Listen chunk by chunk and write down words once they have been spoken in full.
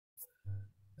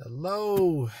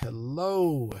Hello,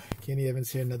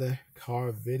 KennyCEvans here, another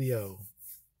car video,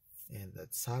 and the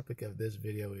topic of this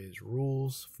video is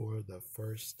rules for the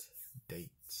first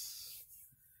dates.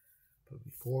 But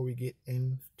before we get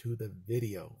into the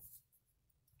video,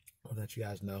 I'll let you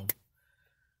guys know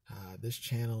this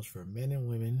channel is for men and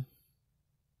women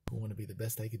who want to be the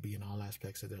best they could be in all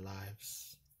aspects of their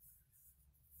lives,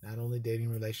 not only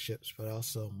dating, relationships, but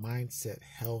also mindset,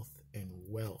 health, and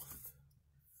wealth.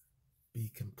 Be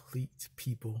complete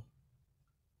people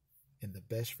in the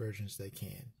best versions they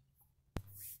can.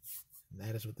 And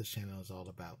that is what this channel is all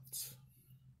about.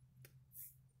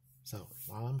 So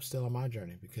while I'm still on my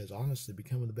journey, because honestly,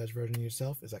 becoming the best version of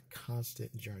yourself is a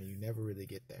constant journey. You never really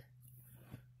get there,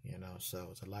 so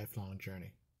it's a lifelong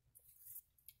journey.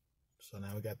 So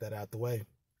now we got that out the way.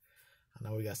 I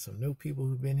know we got some new people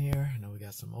who've been here. I know we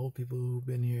got some old people who've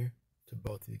been here. To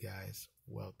both of you guys,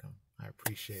 welcome. I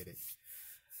appreciate it.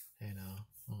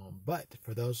 But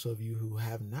for those of you who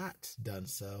have not done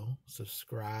so,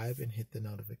 subscribe and hit the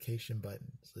notification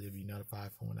button so you'll be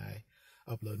notified for when I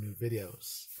upload new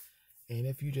videos. And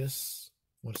if you just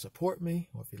want to support me,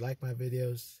 or if you like my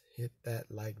videos, hit that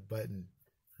like button.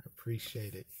 I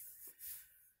appreciate it.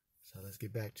 So let's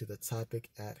get back to the topic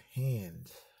at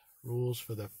hand. Rules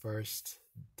for the first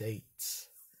date.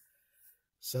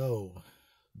 So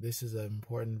this is an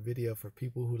important video for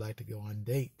people who like to go on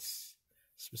dates,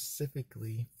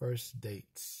 specifically first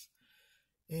dates.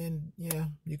 And yeah,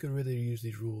 you could really use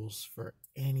these rules for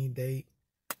any date,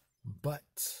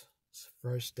 but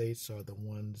first dates are the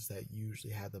ones that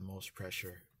usually have the most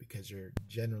pressure, because you're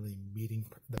generally meeting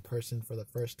the person for the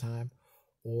first time,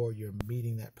 or you're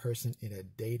meeting that person in a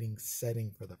dating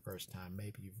setting for the first time.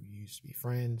 Maybe you used to be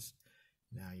friends,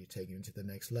 now you're taking it to the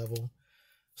next level.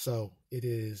 So it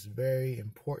is very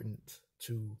important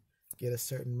to get a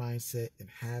certain mindset and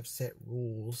have set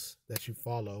rules that you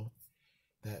follow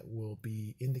that will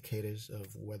be indicators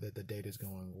of whether the date is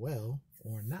going well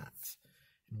or not,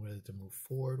 and whether to move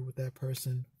forward with that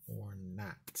person or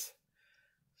not.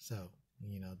 So,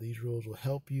 these rules will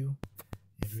help you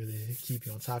and really keep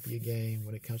you on top of your game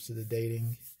when it comes to the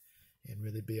dating, and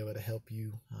really be able to help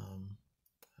you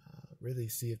really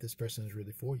see if this person is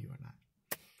really for you or not.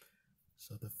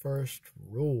 So the first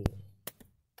rule,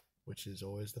 which is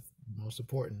always the most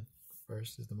important,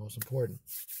 first is the most important.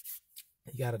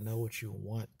 You got to know what you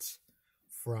want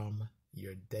from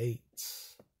your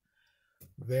dates.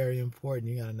 Very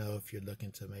important. You got to know if you're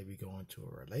looking to maybe go into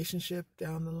a relationship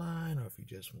down the line, or if you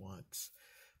just want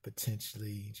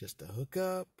potentially just a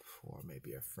hookup, or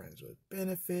maybe are friends with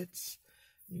benefits.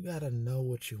 You got to know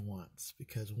what you want,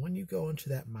 because when you go into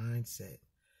that mindset,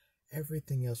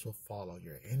 everything else will follow.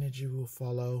 Your energy will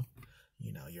follow,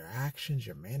 your actions,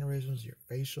 your mannerisms, your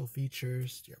facial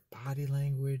features, your body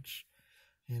language,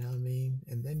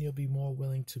 and then you'll be more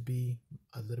willing to be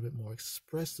a little bit more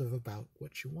expressive about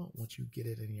what you want once you get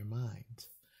it in your mind.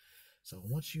 So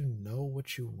once you know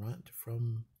what you want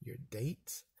from your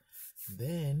date,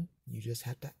 then you just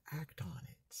have to act on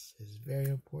it. It's very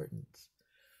important,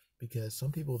 because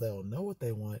some people, they'll know what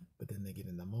they want, but then they get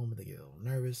in the moment, they get a little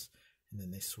nervous, and then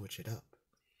they switch it up.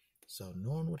 So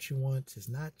knowing what you want is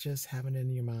not just having it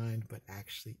in your mind, but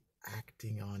actually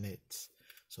acting on it.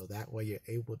 So that way you're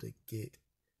able to get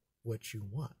what you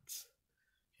want.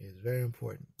 It is very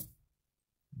important.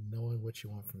 Knowing what you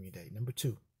want from your date.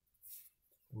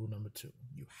 Rule number two,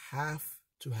 you have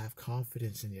to have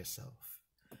confidence in yourself.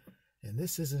 And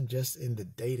this isn't just in the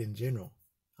date in general.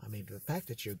 I mean, the fact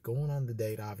that you're going on the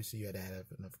date, obviously you had to have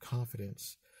enough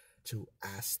confidence to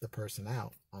ask the person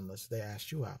out, unless they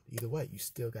asked you out. Either way, you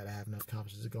still got to have enough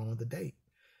confidence to go on the date.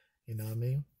 You know what I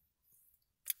mean?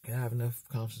 You have enough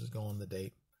confidence to go on the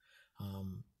date.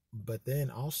 But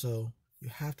then also, you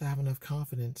have to have enough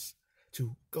confidence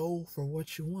to go for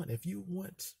what you want. If you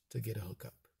want to get a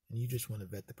hookup and you just want to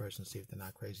vet the person, see if they're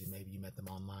not crazy, maybe you met them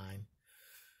online,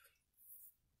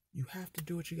 you have to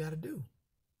do what you got to do.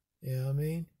 You know what I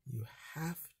mean? You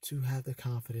have to have the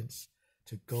confidence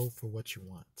to go for what you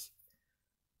want.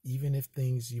 Even if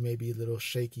things, you may be a little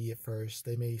shaky at first,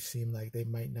 they may seem like they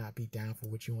might not be down for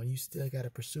what you want, you still got to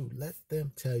pursue. Let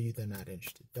them tell you they're not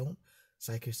interested. Don't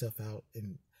psych yourself out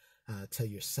and tell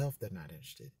yourself they're not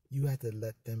interested. You have to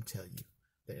let them tell you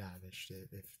they're not interested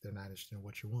if they're not interested in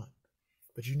what you want.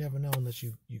 But you never know unless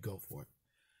you go for it.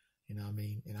 You know what I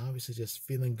mean? And obviously just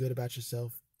feeling good about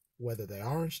yourself, whether they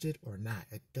are interested or not,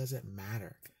 it doesn't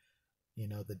matter.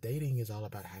 The dating is all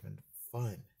about having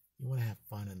fun. You want to have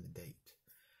fun on the date.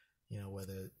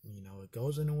 Whether, it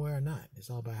goes anywhere or not, it's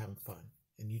all about having fun.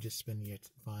 And you just spending your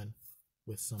fun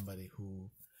with somebody who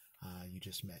you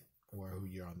just met, or who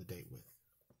you're on the date with.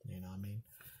 You know what I mean?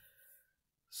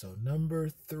 So number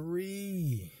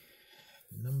three,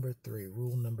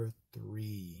 rule number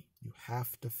 3, you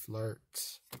have to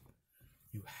flirt.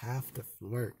 You have to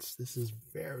flirt. This is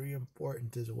very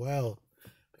important as well,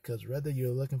 because whether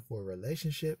you're looking for a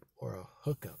relationship or a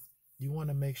hookup, you want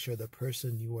to make sure the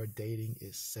person you are dating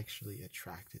is sexually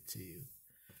attracted to you.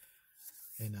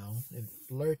 You know, and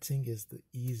flirting is the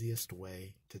easiest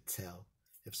way to tell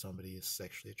if somebody is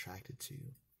sexually attracted to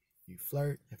you. You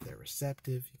flirt. If they're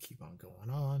receptive, you keep on going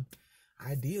on.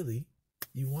 Ideally,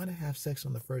 you want to have sex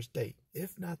on the first date.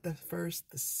 If not the first,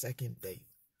 the second date.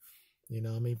 You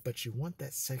know what I mean? But you want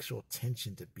that sexual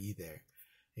tension to be there.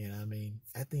 You know what I mean?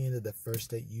 At the end of the first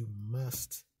date, you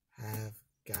must have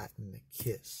gotten a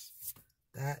kiss.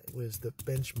 That was the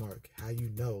benchmark, how you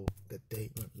know the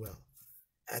date went well.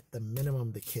 At the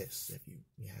minimum, the kiss. If you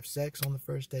have sex on the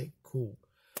first date, cool.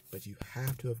 But you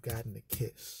have to have gotten a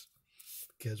kiss.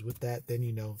 Because with that, then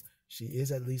you know she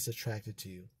is at least attracted to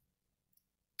you.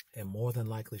 And more than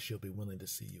likely, she'll be willing to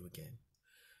see you again.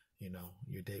 You know,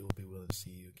 your date will be willing to see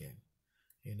you again.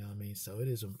 You know what I mean? So it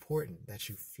is important that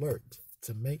you flirt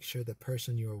to make sure the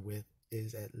person you're with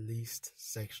is at least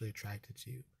sexually attracted to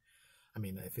you. I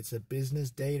mean, if it's a business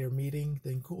date or meeting,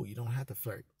 then cool. You don't have to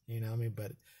flirt. You know what I mean?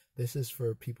 But this is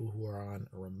for people who are on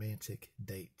romantic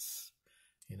dates.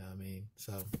 You know what I mean?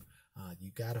 So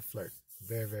you got to flirt.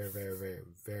 Very, very, very, very,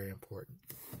 very important.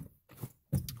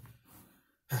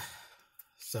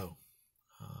 So,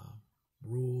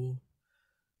 rule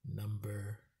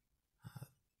number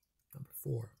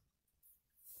 4.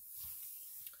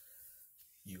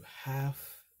 You have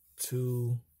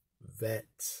to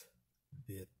vet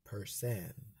the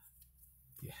person.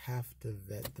 You have to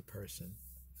vet the person.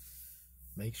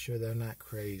 Make sure they're not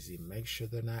crazy. Make sure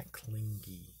they're not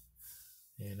clingy.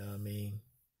 You know what I mean?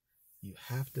 You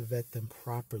have to vet them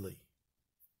properly.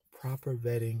 Proper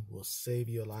vetting will save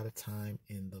you a lot of time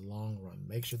in the long run.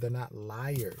 Make sure they're not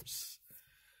liars.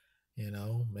 You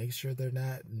know, make sure they're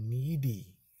not needy.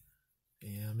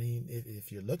 You know what I mean?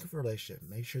 If you're looking for a relationship,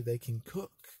 make sure they can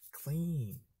cook,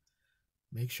 clean.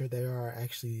 Make sure they are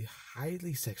actually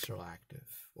highly sexual active,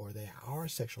 or they are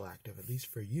sexual active, at least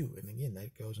for you. And again,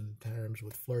 that goes in terms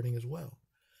with flirting as well.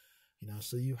 You know,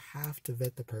 so you have to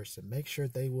vet the person. Make sure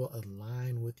they will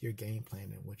align with your game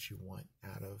plan and what you want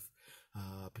out of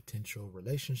a potential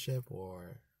relationship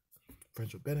or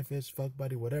friends with benefits, fuck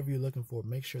buddy, whatever you're looking for.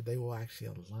 Make sure they will actually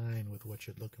align with what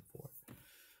you're looking for.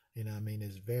 You know what I mean?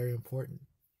 It's very important.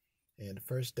 And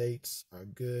first dates are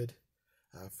good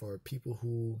for people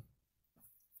who,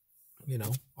 you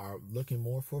know, are looking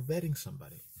more for vetting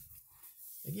somebody.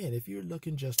 Again, if you're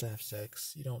looking just to have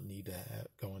sex, you don't need to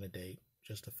go on a date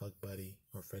just to fuck buddy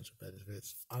or friends with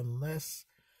benefits, unless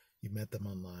you met them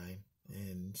online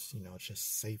and, you know, it's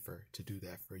just safer to do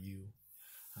that for you.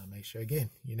 Make sure,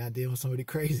 again, you're not dealing with somebody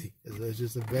crazy. It's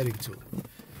just a vetting tool.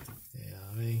 You know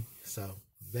what I mean? So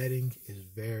vetting is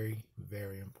very,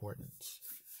 very important.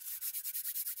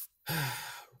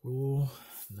 Rule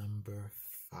number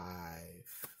 5.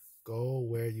 Go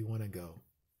where you want to go.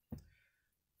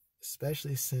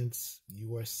 Especially since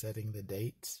you are setting the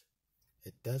date,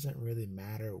 it doesn't really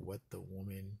matter what the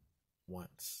woman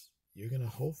wants. You're going to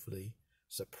hopefully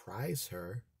surprise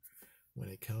her when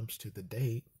it comes to the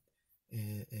date.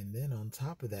 And then on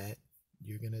top of that,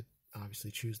 you're going to obviously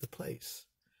choose the place.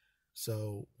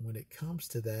 So when it comes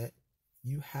to that,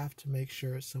 you have to make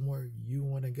sure it's somewhere you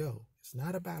want to go. It's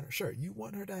not about her. Sure, you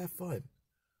want her to have fun,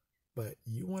 but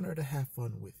you want her to have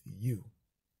fun with you.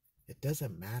 It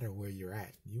doesn't matter where you're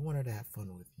at. You want her to have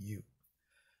fun with you.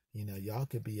 You know, y'all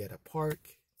could be at a park,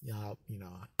 y'all, you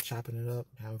know, chopping it up,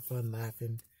 having fun,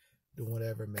 laughing, doing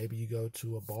whatever. Maybe you go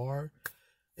to a bar.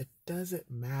 It doesn't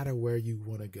matter where you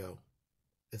want to go,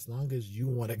 as long as you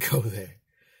want to go there.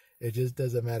 It just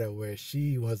doesn't matter where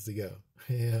she wants to go.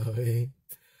 You know what I mean?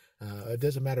 It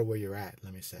doesn't matter where you're at,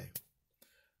 let me say.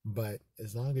 But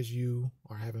as long as you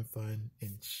are having fun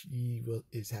and she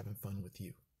is having fun with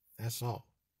you, that's all.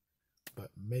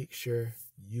 But make sure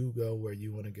you go where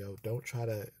you want to go. Don't try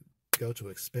to go to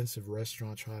an expensive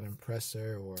restaurant, try to impress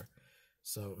her, or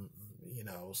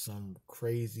some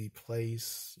crazy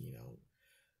place. You know,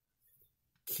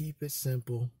 keep it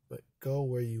simple, but go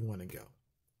where you want to go.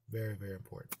 Very, very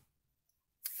important.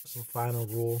 So final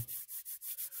rule,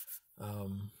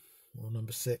 rule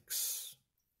number 6,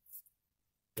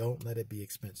 don't let it be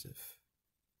expensive.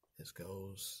 This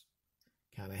goes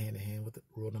kind of hand in hand with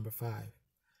rule number 5.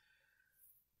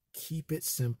 Keep it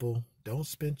simple. Don't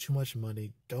spend too much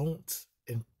money. Don't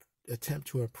attempt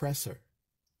to impress her.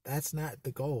 That's not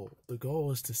the goal. The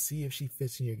goal is to see if she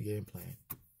fits in your game plan.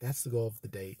 That's the goal of the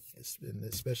date,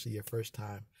 especially your first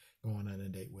time going on a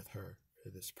date with her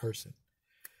or this person.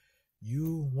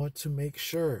 you want to make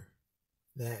sure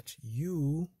that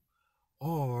you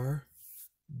are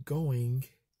going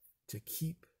to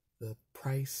keep the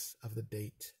price of the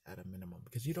date at a minimum,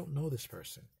 because you don't know this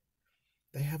person.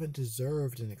 They haven't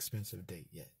deserved an expensive date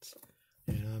yet.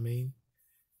 You know what I mean?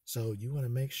 So you want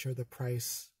to make sure the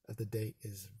price of the date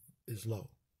is low.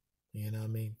 You know what I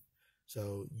mean?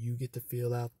 So you get to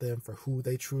feel out them for who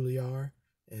they truly are,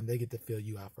 and they get to feel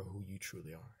you out for who you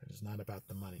truly are. It's not about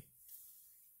the money.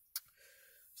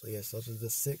 So yes, those are the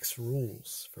 6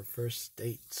 rules for first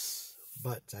dates.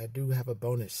 But I do have a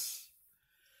bonus.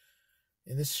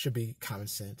 And this should be common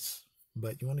sense,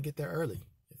 but you want to get there early.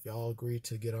 If y'all agree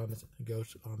to go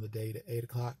on the date at 8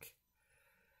 o'clock,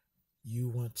 you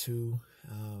want to,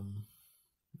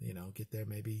 get there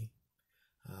maybe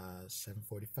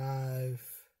 7:45,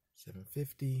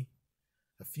 7:50,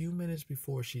 a few minutes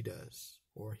before she does,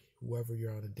 or whoever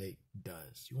you're on a date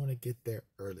does. You want to get there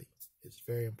early. It's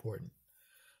very important.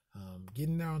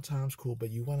 Getting there on time is cool,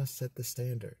 but you want to set the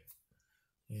standard,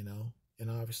 and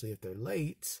obviously if they're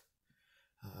late,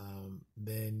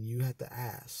 then you have to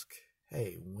ask,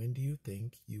 hey, when do you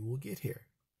think you will get here?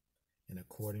 And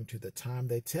according to the time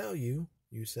they tell you,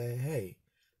 you say, hey,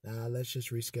 now let's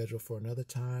just reschedule for another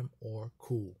time, or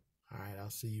cool. All right, I'll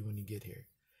see you when you get here.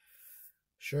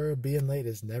 Sure, being late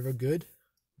is never good,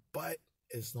 but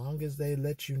as long as they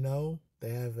let you know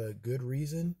they have a good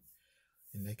reason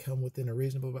and they come within a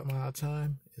reasonable amount of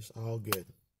time, it's all good.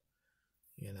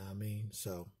 You know what I mean?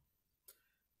 So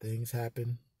things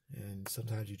happen, and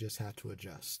sometimes you just have to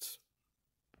adjust.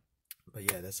 But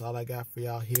yeah, that's all I got for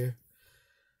y'all here.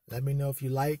 Let me know if you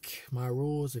like my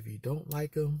rules. If you don't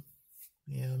like them,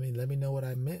 you know what I mean? Let me know what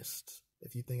I missed,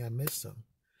 if you think I missed some.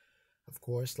 Of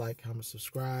course, like, comment,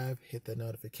 subscribe, hit the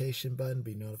notification button,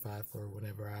 be notified for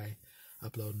whenever I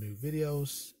upload new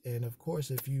videos. And of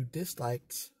course, if you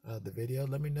disliked the video,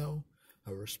 let me know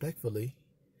respectfully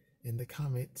in the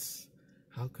comments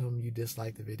how come you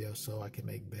disliked the video, so I can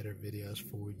make better videos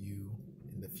for you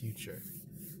in the future.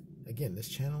 Again, this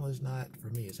channel is not for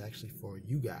me, it's actually for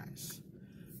you guys.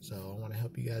 So I want to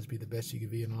help you guys be the best you can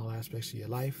be in all aspects of your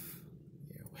life,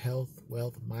 health,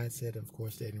 wealth, mindset, and of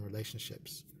course dating,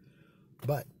 relationships.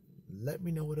 But let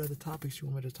me know what other topics you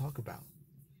want me to talk about.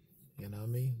 You know what I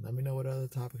mean? Let me know what other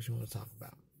topics you want to talk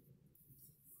about.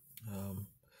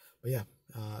 But yeah,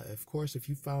 of course, if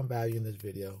you found value in this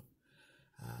video,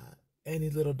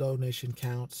 any little donation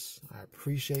counts. I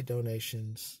appreciate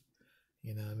donations.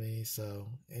 You know what I mean? So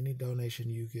any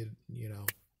donation you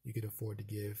could afford to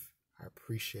give, I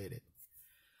appreciate it.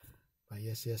 But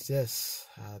yes.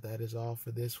 That is all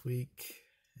for this week.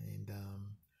 And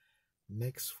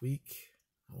next week,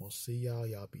 I will see y'all.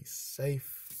 Y'all be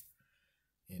safe.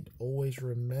 And always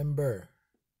remember,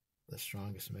 the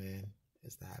strongest man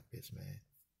is the happiest man.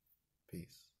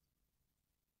 Peace.